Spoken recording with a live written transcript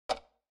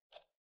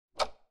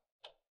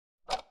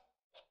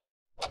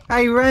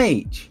Hey,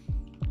 Rach.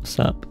 What's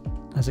up?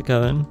 How's it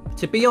going?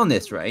 To be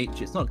honest,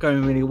 Rach, it's not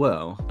going really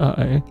well.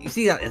 Uh-oh. You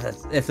see that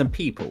there's some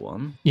people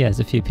on? Yeah, there's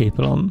a few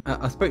people on.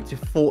 I spoke to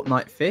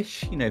Fortnite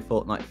Fish. You know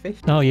Fortnite Fish?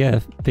 Oh yeah,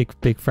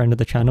 big friend of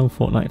the channel,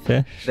 Fortnite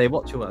Fish. They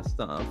watch all our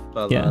stuff,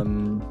 but Yeah.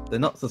 they're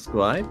not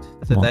subscribed.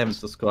 They said What? they haven't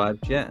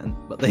subscribed yet,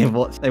 but they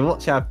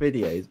watch our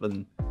videos, but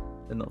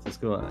they're not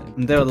subscribed.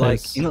 And they were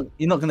like, "You're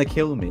not gonna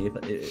kill me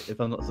if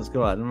I'm not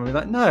subscribed." And I'm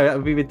like, "No, that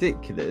would be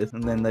ridiculous."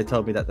 And then they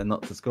told me that they're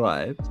not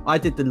subscribed. I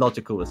did the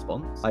logical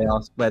response. I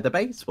asked where the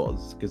base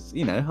was because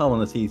I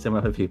want to see some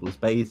other people's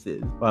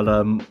bases. But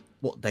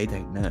what they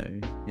don't know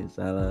is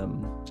that I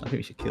think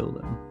we should kill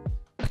them.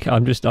 Okay,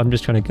 I'm just trying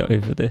to get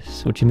over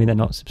this. What do you mean they're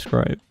not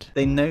subscribed?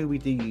 They know we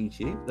do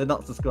YouTube. They're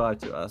not subscribed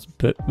to us.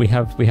 But we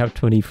have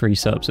 23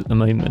 subs at the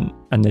moment,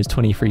 and there's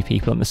 23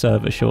 people on the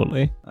server,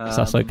 surely. So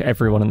that's like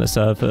everyone on the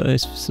server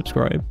is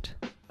subscribed.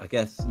 I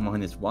guess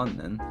mine is one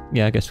then.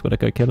 Yeah, I guess we've got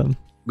to go kill them.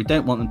 We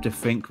don't want them to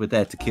think we're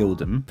there to kill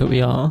them. But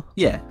we are.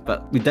 Yeah,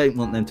 but we don't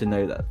want them to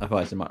know that,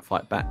 otherwise they might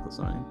fight back or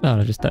something. No,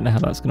 I just don't know how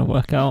that's going to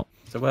work out.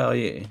 So where are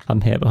you? I'm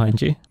here behind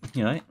you.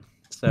 You right?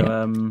 So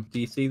Yeah. do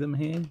you see them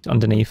here?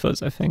 Underneath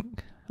us, I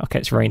think. Okay,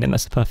 it's raining.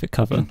 That's the perfect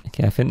cover.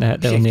 Okay, I think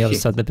they're on the other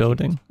side of the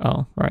building.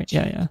 Oh, right.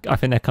 Yeah. I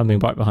think they're coming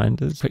right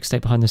behind us. Quick, stay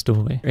behind this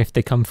doorway. If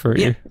they come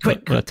through,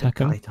 we'll attack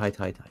them. Hide.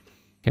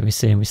 Okay, we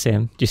see him.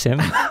 Do you see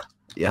him?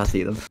 Yeah, I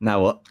see them.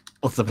 Now what?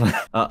 What's the plan?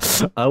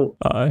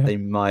 They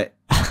might.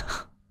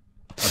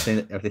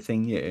 Have they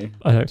seen you?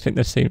 I don't think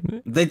they've seen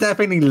me. They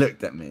definitely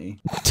looked at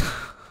me.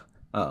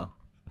 Oh.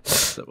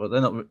 Well,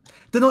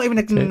 they're not even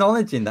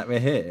acknowledging that we're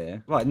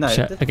here. Right, no.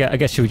 I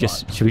guess should we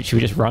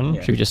just run?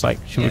 Yeah. Should we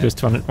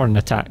just run an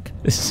attack?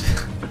 This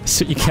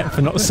is what you get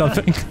for not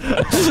subbing.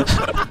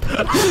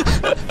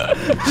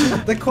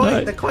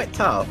 They're quite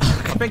tough.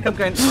 I think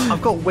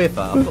I've got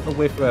Wither. I've got the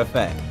Wither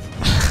effect.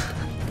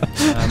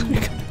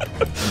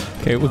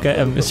 Okay, we'll get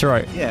them. It's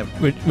alright. Yeah.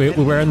 We're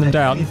wearing them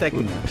down.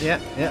 Yeah.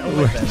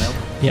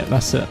 Yeah,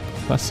 that's it.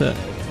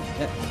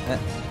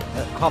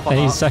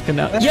 Any second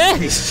now. Yeah.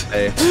 Yes!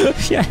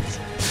 Yes!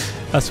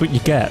 That's what you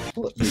get.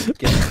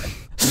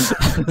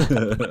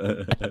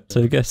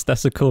 So I guess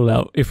that's a call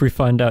out. If we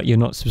find out you're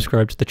not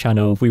subscribed to the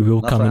channel, we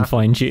will come and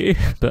find you.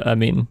 But I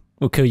mean,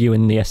 we'll kill you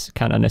in the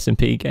Can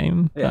SMP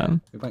game. Yeah,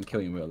 we won't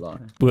kill you in real life.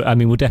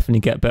 We'll definitely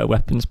get better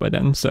weapons by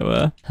then.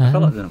 So I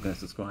feel like they're not going to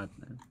subscribe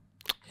now.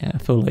 Yeah, I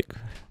feel like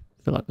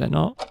they're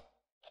not.